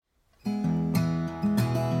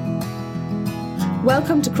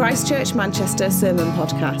Welcome to Christ Church Manchester Sermon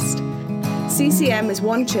Podcast. CCM is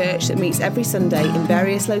one church that meets every Sunday in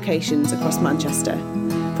various locations across Manchester.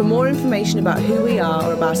 For more information about who we are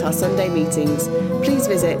or about our Sunday meetings, please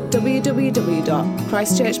visit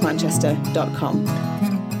www.christchurchmanchester.com.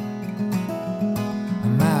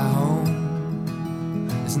 My home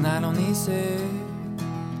is not on this earth,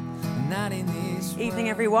 not in this world. Evening,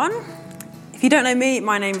 everyone. If you don't know me,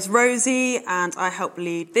 my name is Rosie, and I help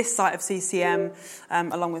lead this site of CCM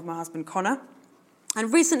along with my husband Connor.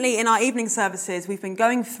 And recently in our evening services, we've been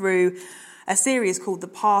going through a series called The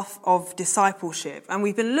Path of Discipleship. And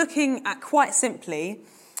we've been looking at, quite simply,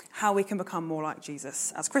 how we can become more like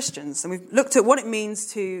Jesus as Christians. And we've looked at what it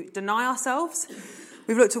means to deny ourselves.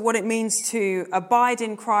 We've looked at what it means to abide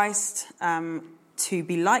in Christ, to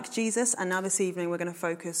be like Jesus. And now this evening, we're going to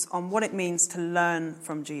focus on what it means to learn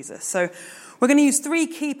from Jesus. So we're going to use three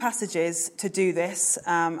key passages to do this.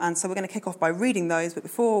 And so we're going to kick off by reading those. But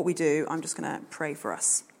before we do, I'm just going to pray for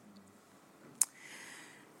us.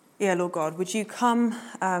 Yeah, Lord God, would you come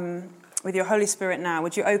with your Holy Spirit now?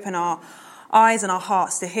 Would you open our eyes and our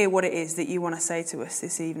hearts to hear what it is that you want to say to us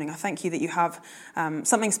this evening? I thank you that you have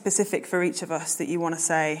something specific for each of us that you want to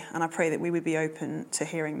say. And I pray that we would be open to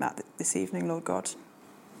hearing that this evening, Lord God.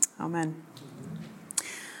 Amen.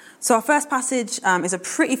 So our first passage is a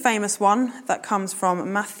pretty famous one that comes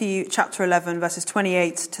from Matthew chapter 11, verses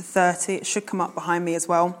 28 to 30. It should come up behind me as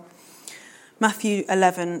well. Matthew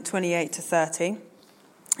 11, 28 to 30.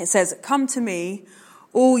 It says, "Come to me,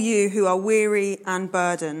 all you who are weary and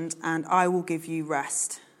burdened, and I will give you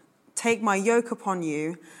rest. Take my yoke upon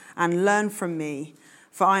you and learn from me,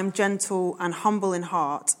 for I am gentle and humble in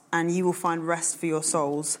heart, and you will find rest for your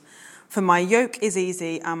souls. For my yoke is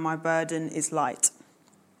easy and my burden is light."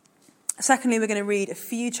 Secondly, we're going to read a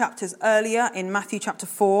few chapters earlier in Matthew chapter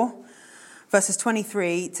 4, verses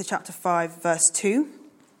 23 to chapter 5, verse 2.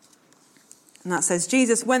 And that says,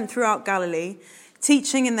 "Jesus went throughout Galilee,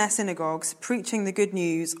 teaching in their synagogues, preaching the good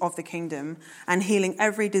news of the kingdom, and healing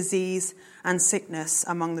every disease and sickness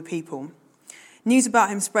among the people. News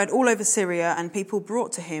about him spread all over Syria, and people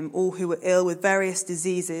brought to him all who were ill with various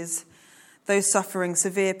diseases, those suffering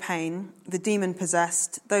severe pain, the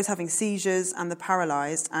demon-possessed, those having seizures, and the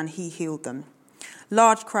paralyzed, and he healed them.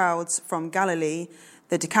 Large crowds from Galilee,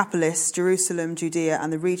 the Decapolis, Jerusalem, Judea,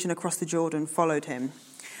 and the region across the Jordan followed him.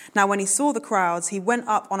 Now when he saw the crowds, he went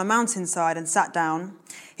up on a mountainside and sat down.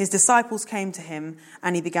 His disciples came to him,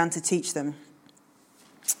 and he began to teach them."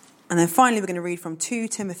 And then finally, we're going to read from 2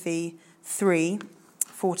 Timothy 3,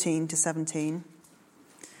 14 to 17.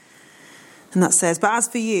 And that says, "But as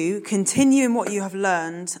for you, continue in what you have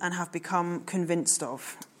learned and have become convinced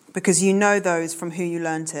of, because you know those from whom you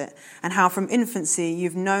learnt it, and how from infancy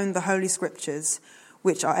you've known the Holy Scriptures,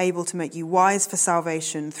 which are able to make you wise for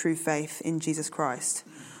salvation through faith in Jesus Christ.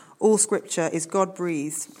 All Scripture is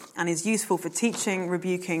God-breathed and is useful for teaching,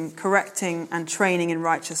 rebuking, correcting, and training in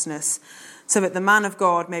righteousness, so that the man of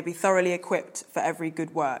God may be thoroughly equipped for every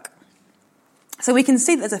good work." So we can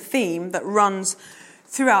see that there's a theme that runs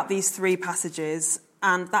throughout these three passages,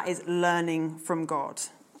 and that is learning from God.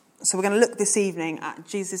 So we're going to look this evening at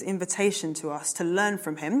Jesus' invitation to us to learn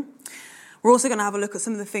from him. We're also going to have a look at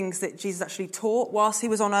some of the things that Jesus actually taught whilst he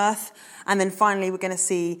was on earth. And then finally, we're going to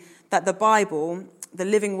see that the Bible, the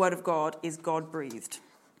living word of God, is God-breathed.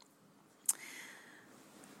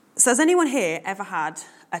 So has anyone here ever had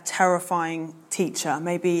a terrifying teacher,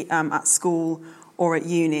 maybe at school or at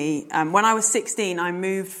uni? When I was 16, I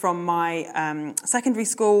moved from my secondary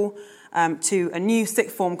school to a new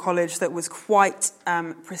sixth form college that was quite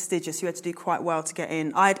prestigious. You had to do quite well to get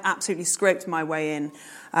in. I'd absolutely scraped my way in,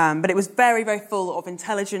 but it was very, very full of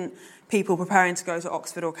intelligent people preparing to go to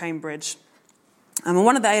Oxford or Cambridge. And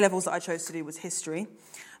one of the A-levels that I chose to do was history,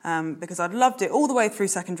 because I'd loved it all the way through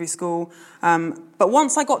secondary school. But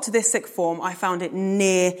once I got to this sixth form, I found it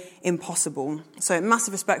near impossible. So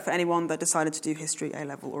massive respect for anyone that decided to do history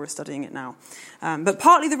A-level or is studying it now. But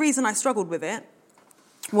partly the reason I struggled with it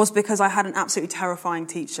was because I had an absolutely terrifying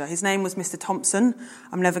teacher. His name was Mr. Thompson.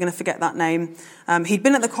 I'm never going to forget that name. He'd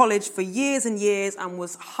been at the college for years and years and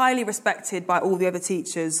was highly respected by all the other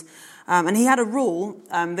teachers. And he had a rule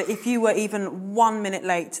that if you were even 1 minute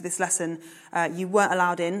late to this lesson, you weren't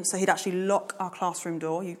allowed in. So he'd actually lock our classroom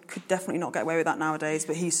door. You could definitely not get away with that nowadays,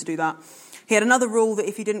 but he used to do that. He had another rule that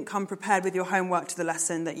if you didn't come prepared with your homework to the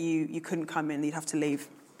lesson, that you couldn't come in, you'd have to leave.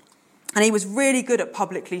 And he was really good at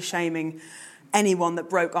publicly shaming anyone that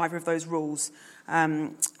broke either of those rules.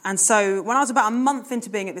 And so when I was about a month into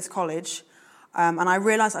being at this college, and I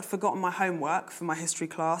realised I'd forgotten my homework for my history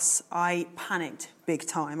class, I panicked big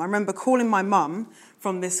time. I remember calling my mum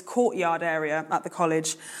from this courtyard area at the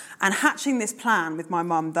college and hatching this plan with my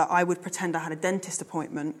mum that I would pretend I had a dentist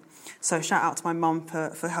appointment. So shout out to my mum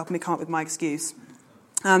for helping me come up with my excuse.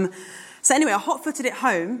 So anyway, I hot-footed it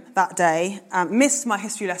home that day, missed my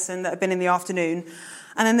history lesson that had been in the afternoon,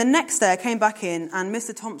 and then the next day I came back in and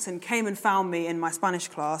Mr. Thompson came and found me in my Spanish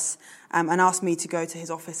class and asked me to go to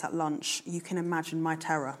his office at lunch. You can imagine my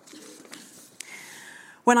terror.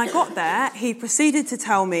 When I got there, he proceeded to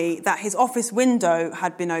tell me that his office window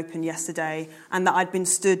had been opened yesterday and that I'd been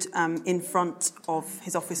stood in front of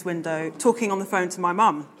his office window talking on the phone to my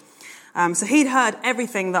mum. So he'd heard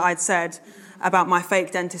everything that I'd said about my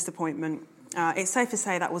fake dentist appointment. It's safe to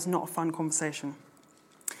say that was not a fun conversation.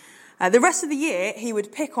 The rest of the year, he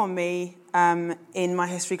would pick on me in my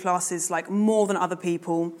history classes like more than other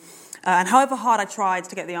people. And however hard I tried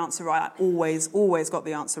to get the answer right, I always got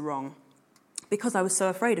the answer wrong because I was so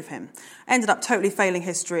afraid of him. I ended up totally failing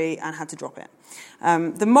history and had to drop it.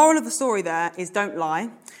 The moral of the story there is don't lie.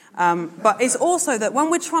 But it's also that when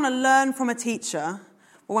we're trying to learn from a teacher,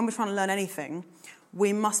 or when we're trying to learn anything,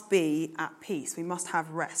 we must be at peace. We must have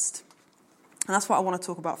rest. And that's what I want to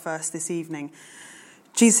talk about first this evening.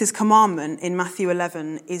 Jesus' commandment in Matthew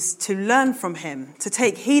 11 is to learn from him, to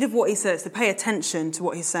take heed of what he says, to pay attention to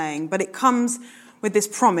what he's saying. But it comes with this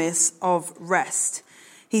promise of rest.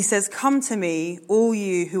 He says, "Come to me, all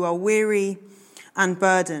you who are weary and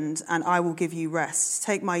burdened, and I will give you rest.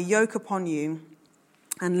 Take my yoke upon you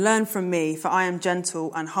and learn from me, for I am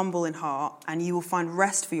gentle and humble in heart, and you will find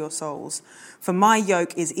rest for your souls. For my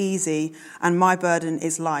yoke is easy and my burden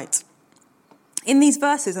is light." In these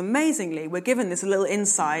verses, amazingly, we're given this little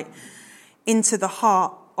insight into the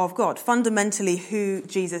heart of God, fundamentally who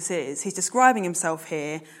Jesus is. He's describing himself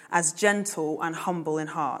here as gentle and humble in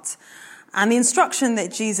heart. And the instruction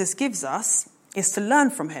that Jesus gives us is to learn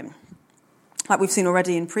from him. Like we've seen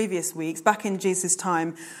already in previous weeks, back in Jesus'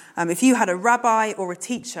 time, if you had a rabbi or a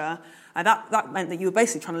teacher, that meant that you were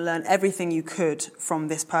basically trying to learn everything you could from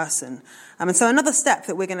this person. And so another step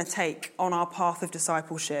that we're going to take on our path of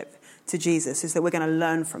discipleship to Jesus is that we're going to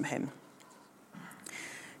learn from him.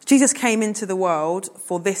 Jesus came into the world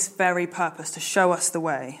for this very purpose, to show us the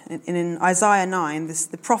way. In Isaiah 9,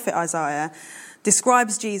 the prophet Isaiah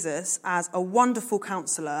describes Jesus as a wonderful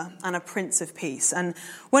counselor and a prince of peace. And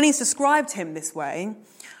when he's described him this way,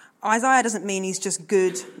 Isaiah doesn't mean he's just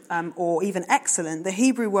good or even excellent. The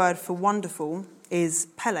Hebrew word for wonderful is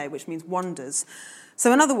pele, which means wonders.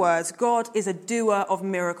 So in other words, God is a doer of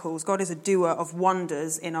miracles. God is a doer of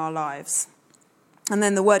wonders in our lives. And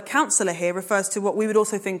then the word counselor here refers to what we would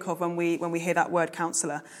also think of when we hear that word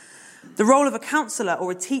counselor. The role of a counselor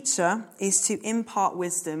or a teacher is to impart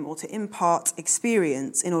wisdom or to impart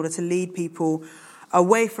experience in order to lead people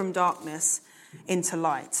away from darkness into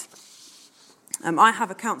light. I have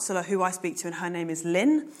a counsellor who I speak to, and her name is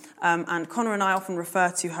Lynn. And Connor and I often refer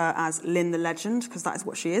to her as Lynn the Legend, because that is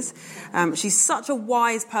what she is. She's such a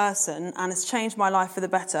wise person and has changed my life for the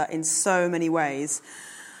better in so many ways.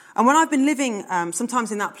 And when I've been living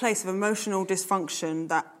sometimes in that place of emotional dysfunction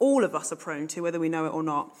that all of us are prone to, whether we know it or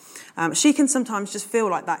not, she can sometimes just feel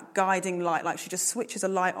like that guiding light, like she just switches a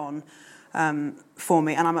light on for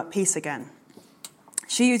me and I'm at peace again.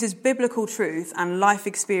 She uses biblical truth and life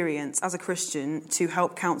experience as a Christian to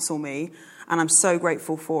help counsel me, and I'm so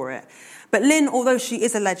grateful for it. But Lynn, although she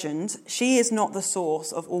is a legend, she is not the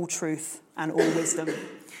source of all truth and all wisdom.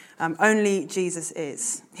 Only Jesus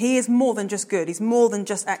is. He is more than just good. He's more than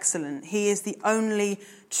just excellent. He is the only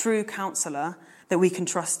true counsellor that we can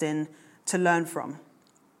trust in to learn from.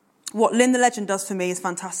 What Lynn the Legend does for me is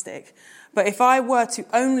fantastic. But if I were to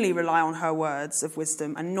only rely on her words of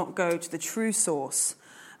wisdom and not go to the true source,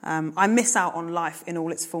 I miss out on life in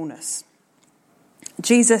all its fullness.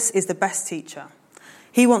 Jesus is the best teacher.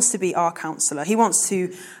 He wants to be our counsellor. He wants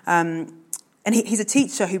to, and he's a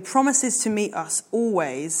teacher who promises to meet us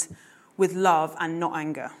always with love and not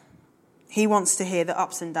anger. He wants to hear the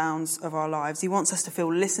ups and downs of our lives. He wants us to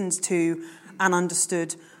feel listened to and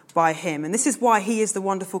understood by him. And this is why he is the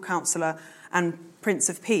wonderful counsellor and Prince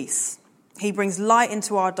of Peace. He brings light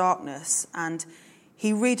into our darkness and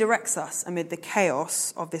he redirects us amid the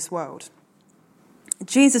chaos of this world.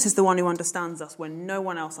 Jesus is the one who understands us when no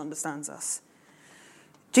one else understands us.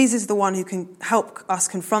 Jesus is the one who can help us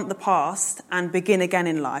confront the past and begin again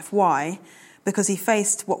in life. Why? Because he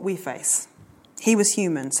faced what we face. He was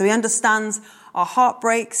human, so he understands our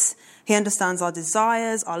heartbreaks, he understands our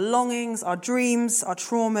desires, our longings, our dreams, our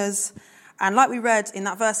traumas. And like we read in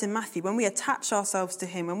that verse in Matthew, when we attach ourselves to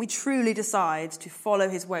him, when we truly decide to follow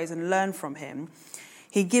his ways and learn from him,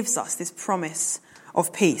 he gives us this promise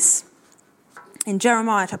of peace. In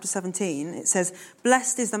Jeremiah chapter 17, it says,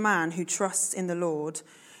 "Blessed is the man who trusts in the Lord,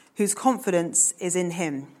 whose confidence is in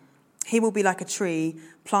him. He will be like a tree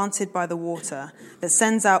planted by the water that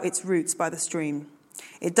sends out its roots by the stream.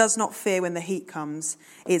 It does not fear when the heat comes.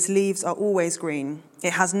 Its leaves are always green.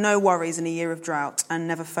 It has no worries in a year of drought and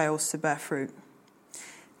never fails to bear fruit."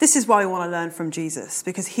 This is why we want to learn from Jesus,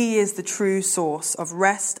 because he is the true source of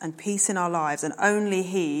rest and peace in our lives, and only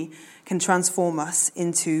he can transform us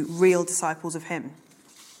into real disciples of him.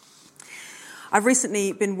 I've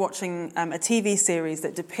recently been watching a TV series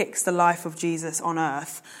that depicts the life of Jesus on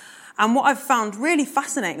earth. And what I've found really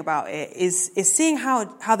fascinating about it is seeing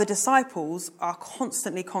how the disciples are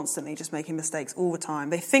constantly just making mistakes all the time.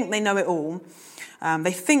 They think they know it all.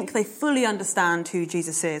 They think they fully understand who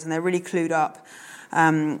Jesus is, and they're really clued up.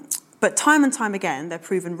 But time and time again, they're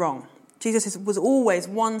proven wrong. Jesus was always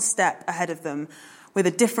one step ahead of them with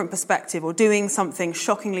a different perspective, or doing something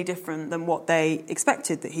shockingly different than what they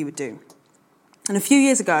expected that he would do. And a few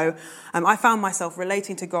years ago, I found myself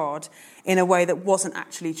relating to God in a way that wasn't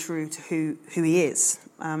actually true to who he is.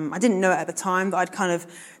 I didn't know it at the time, that I'd kind of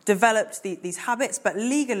developed these habits, but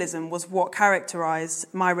legalism was what characterized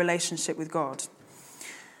my relationship with God.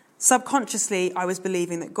 Subconsciously, I was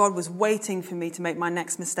believing that God was waiting for me to make my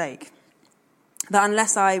next mistake. That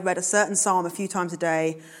unless I read a certain psalm a few times a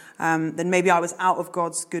day, then maybe I was out of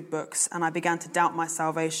God's good books, and I began to doubt my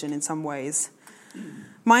salvation in some ways.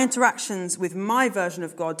 My interactions with my version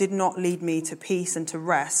of God did not lead me to peace and to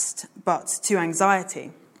rest, but to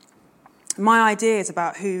anxiety. My ideas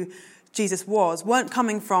about who Jesus was weren't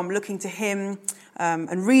coming from looking to him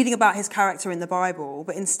and reading about his character in the Bible,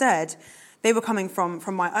 but instead they were coming from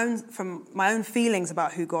my own feelings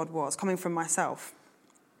about who God was, coming from myself.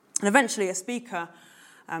 And eventually a speaker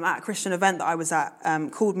at a Christian event that I was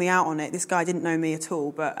at called me out on it. This guy didn't know me at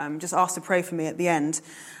all, but just asked to pray for me at the end.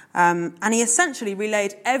 And he essentially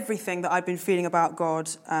relayed everything that I'd been feeling about God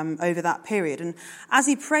over that period. And as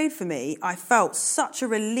he prayed for me, I felt such a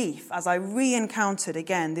relief as I re-encountered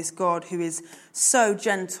again this God who is so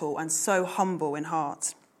gentle and so humble in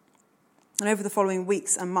heart. And over the following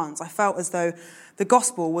weeks and months, I felt as though the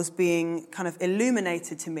gospel was being kind of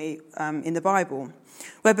illuminated to me in the Bible.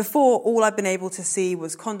 Where before all I'd been able to see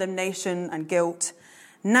was condemnation and guilt,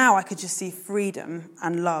 now I could just see freedom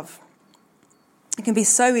and love. It can be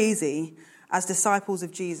so easy as disciples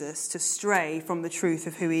of Jesus to stray from the truth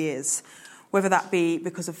of who he is, whether that be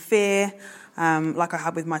because of fear, like I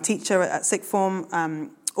had with my teacher at sixth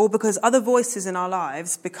form, or because other voices in our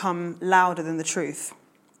lives become louder than the truth.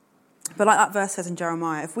 But like that verse says in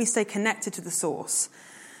Jeremiah, if we stay connected to the source,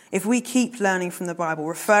 if we keep learning from the Bible,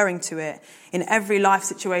 referring to it in every life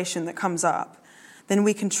situation that comes up, then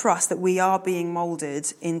we can trust that we are being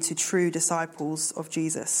moulded into true disciples of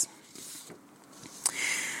Jesus.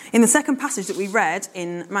 In the second passage that we read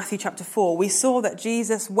in Matthew chapter 4, we saw that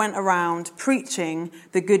Jesus went around preaching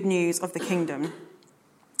the good news of the kingdom.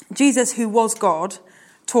 Jesus, who was God,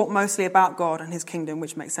 taught mostly about God and his kingdom,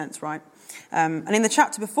 which makes sense, right? And in the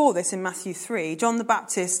chapter before this, in Matthew 3, John the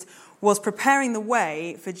Baptist was preparing the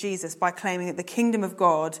way for Jesus by claiming that the kingdom of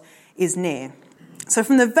God is near. So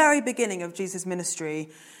from the very beginning of Jesus' ministry,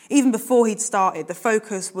 even before he'd started, the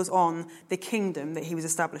focus was on the kingdom that he was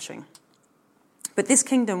establishing. But this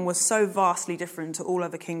kingdom was so vastly different to all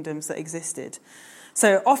other kingdoms that existed.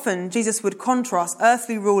 So often Jesus would contrast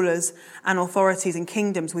earthly rulers and authorities and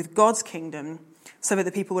kingdoms with God's kingdom so that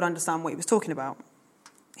the people would understand what he was talking about.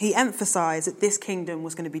 He emphasized that this kingdom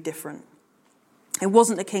was going to be different. It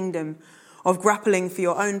wasn't a kingdom of grappling for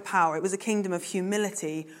your own power. It was a kingdom of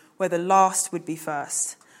humility where the last would be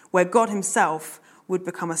first, where God himself would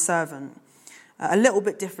become a servant. A little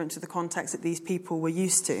bit different to the context that these people were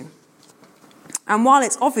used to. And while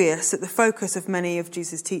it's obvious that the focus of many of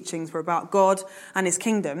Jesus' teachings were about God and his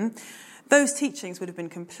kingdom, those teachings would have been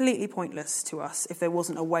completely pointless to us if there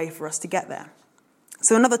wasn't a way for us to get there.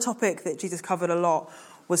 So another topic that Jesus covered a lot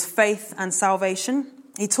was faith and salvation.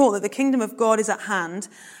 He taught that the kingdom of God is at hand,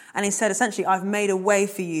 and he said, essentially, I've made a way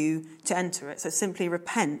for you to enter it. So simply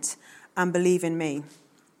repent and believe in me.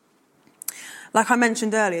 Like I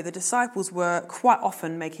mentioned earlier, the disciples were quite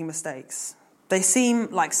often making mistakes. They seem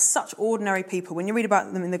like such ordinary people. When you read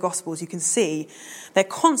about them in the Gospels, you can see they're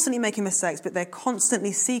constantly making mistakes, but they're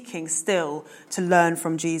constantly seeking still to learn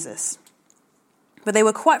from Jesus. But they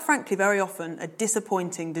were quite frankly very often a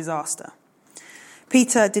disappointing disaster.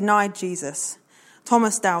 Peter denied Jesus.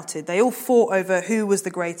 Thomas doubted. They all fought over who was the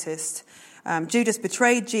greatest. Judas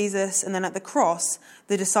betrayed Jesus, and then at the cross,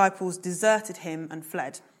 the disciples deserted him and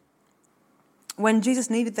fled. When Jesus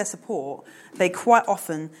needed their support, they quite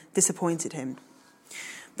often disappointed him.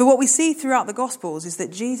 But what we see throughout the Gospels is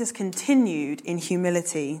that Jesus continued in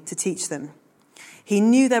humility to teach them. He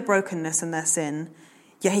knew their brokenness and their sin,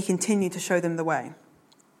 yet he continued to show them the way.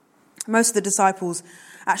 Most of the disciples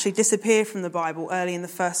actually disappeared from the Bible early in the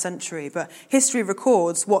first century, but history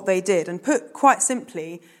records what they did. And put quite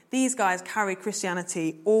simply, these guys carried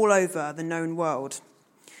Christianity all over the known world.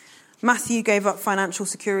 Matthew gave up financial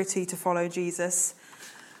security to follow Jesus.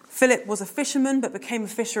 Philip was a fisherman but became a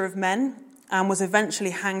fisher of men and was eventually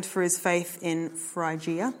hanged for his faith in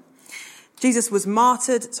Phrygia. James was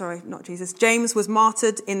martyred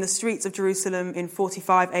in the streets of Jerusalem in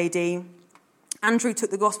 45 AD. Andrew took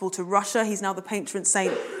the gospel to Russia. He's now the patron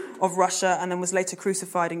saint of Russia and then was later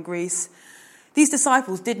crucified in Greece. These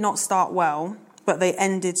disciples did not start well, but they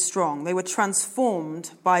ended strong. They were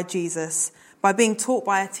transformed by Jesus, by being taught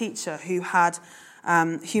by a teacher who had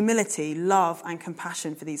humility, love, and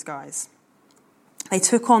compassion for these guys. They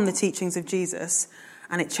took on the teachings of Jesus,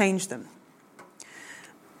 and it changed them.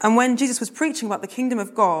 And when Jesus was preaching about the kingdom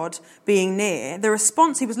of God being near, the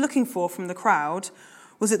response he was looking for from the crowd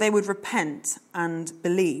was that they would repent and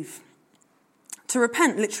believe. To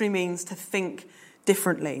repent literally means to think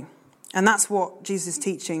differently. And that's what Jesus'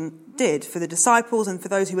 teaching did for the disciples and for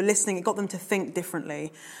those who were listening. It got them to think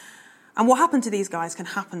differently. And what happened to these guys can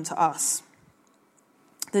happen to us.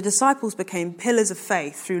 The disciples became pillars of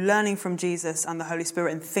faith through learning from Jesus and the Holy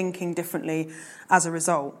Spirit and thinking differently as a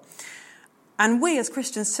result. And we as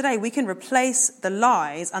Christians today, we can replace the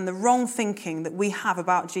lies and the wrong thinking that we have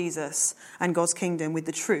about Jesus and God's kingdom with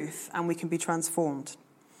the truth, and we can be transformed.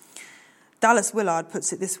 Dallas Willard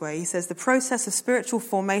puts it this way. He says, the process of spiritual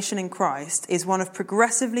formation in Christ is one of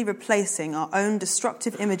progressively replacing our own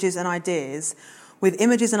destructive images and ideas with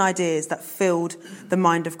images and ideas that filled the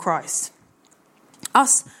mind of Christ.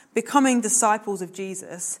 Us becoming disciples of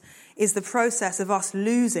Jesus is the process of us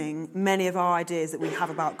losing many of our ideas that we have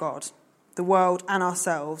about God, the world and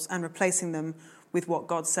ourselves, and replacing them with what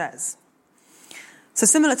God says. So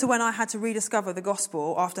similar to when I had to rediscover the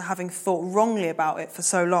gospel after having thought wrongly about it for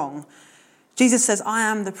so long, Jesus says, I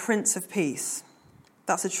am the Prince of Peace.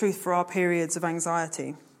 That's a truth for our periods of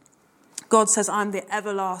anxiety. God says, I'm the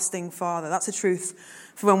everlasting Father. That's a truth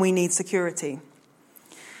for when we need security.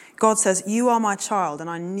 God says, you are my child and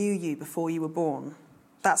I knew you before you were born.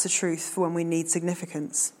 That's a truth for when we need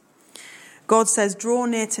significance. God says, draw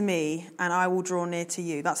near to me and I will draw near to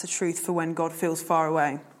you. That's a truth for when God feels far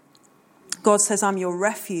away. God says, I'm your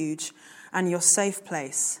refuge and your safe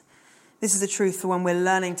place. This is the truth for when we're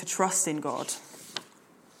learning to trust in God.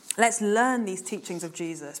 Let's learn these teachings of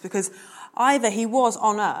Jesus, because either he was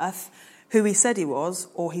on earth who he said he was,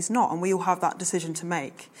 or he's not, and we all have that decision to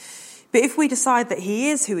make. But if we decide that he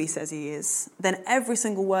is who he says he is, then every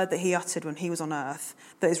single word that he uttered when he was on earth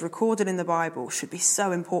that is recorded in the Bible should be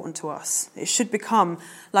so important to us. It should become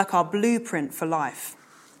like our blueprint for life.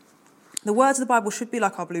 The words of the Bible should be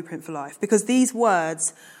like our blueprint for life, because these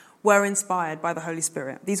words were inspired by the Holy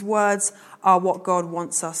Spirit. These words are what God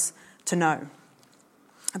wants us to know.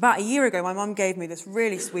 About a year ago, my mum gave me this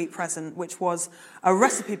really sweet present, which was a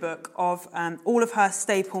recipe book of all of her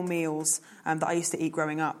staple meals that I used to eat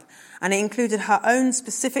growing up. And it included her own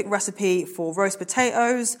specific recipe for roast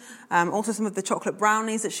potatoes, also some of the chocolate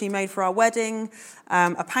brownies that she made for our wedding,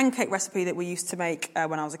 a pancake recipe that we used to make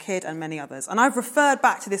when I was a kid, and many others. And I've referred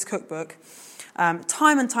back to this cookbook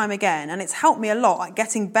time and time again, and it's helped me a lot at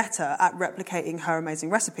getting better at replicating her amazing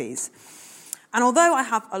recipes. And although I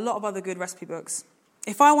have a lot of other good recipe books,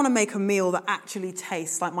 if I want to make a meal that actually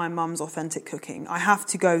tastes like my mum's authentic cooking, I have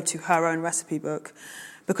to go to her own recipe book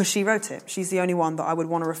because she wrote it. She's the only one that I would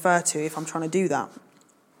want to refer to if I'm trying to do that.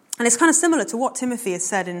 And it's kind of similar to what Timothy has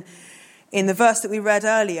said in the verse that we read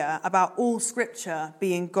earlier about all scripture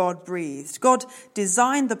being God-breathed. God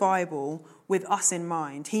designed the Bible with us in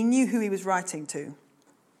mind. He knew who he was writing to.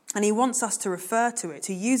 And he wants us to refer to it,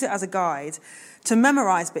 to use it as a guide, to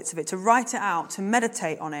memorize bits of it, to write it out, to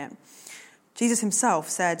meditate on it. Jesus himself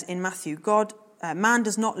said in Matthew, man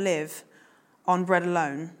does not live on bread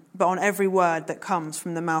alone, but on every word that comes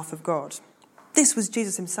from the mouth of God. This was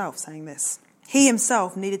Jesus himself saying this. He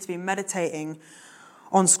himself needed to be meditating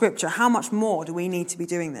on Scripture. How much more do we need to be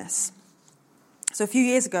doing this? So a few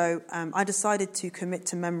years ago, I decided to commit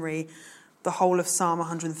to memory the whole of Psalm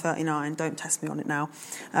 139. Don't test me on it now.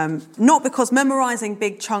 Not because memorising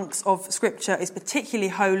big chunks of Scripture is particularly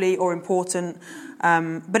holy or important,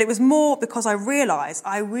 but it was more because I realised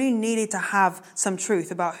I really needed to have some truth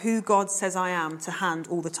about who God says I am to hand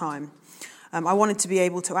all the time. I wanted to be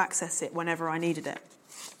able to access it whenever I needed it.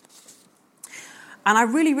 And I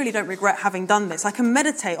really, really don't regret having done this. I can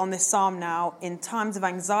meditate on this psalm now in times of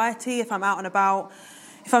anxiety, if I'm out and about,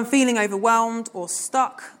 If I'm feeling overwhelmed or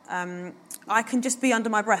stuck, I can just be under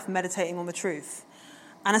my breath meditating on the truth.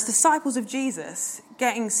 And as disciples of Jesus,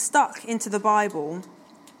 getting stuck into the Bible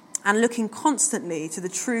and looking constantly to the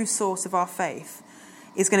true source of our faith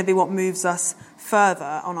is going to be what moves us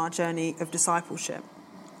further on our journey of discipleship.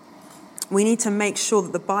 We need to make sure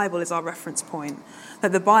that the Bible is our reference point,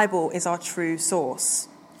 that the Bible is our true source.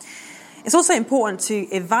 It's also important to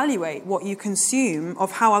evaluate what you consume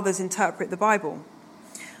of how others interpret the Bible.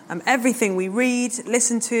 Everything we read,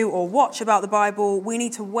 listen to, or watch about the Bible, we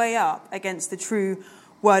need to weigh up against the true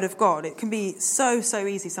Word of God. It can be so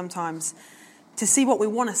easy sometimes to see what we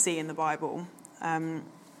want to see in the Bible and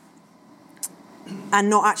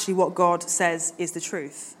not actually what God says is the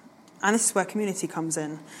truth. And this is where community comes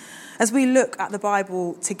in. As we look at the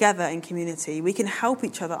Bible together in community, we can help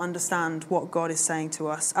each other understand what God is saying to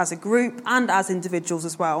us as a group and as individuals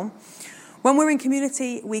as well. When we're in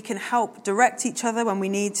community, we can help direct each other when we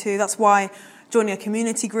need to. That's why joining a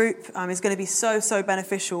community group is going to be so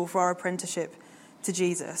beneficial for our apprenticeship to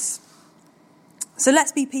Jesus. So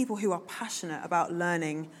let's be people who are passionate about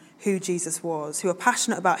learning who Jesus was, who are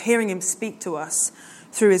passionate about hearing him speak to us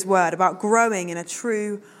through his word, about growing in a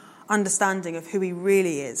true understanding of who he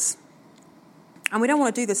really is. And we don't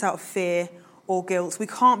want to do this out of fear or guilt. We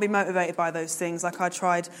can't be motivated by those things like I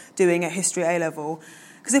tried doing at History A-level.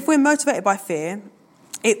 Because if we're motivated by fear,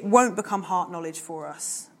 it won't become heart knowledge for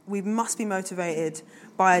us. We must be motivated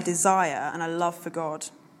by a desire and a love for God.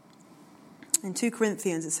 In 2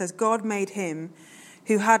 Corinthians, it says, God made him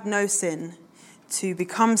who had no sin to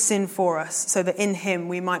become sin for us, so that in him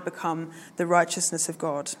we might become the righteousness of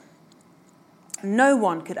God. No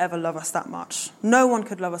one could ever love us that much. No one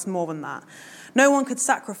could love us more than that. No one could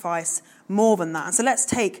sacrifice more than that. And so let's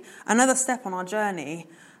take another step on our journey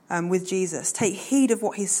with Jesus. Take heed of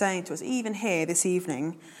what he's saying to us, even here this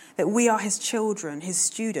evening, that we are his children, his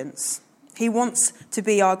students. He wants to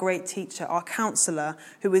be our great teacher, our counsellor,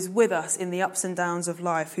 who is with us in the ups and downs of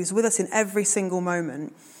life, who's with us in every single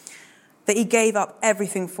moment, that he gave up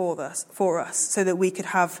everything for us so that we could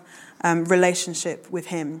have relationship with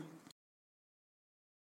him.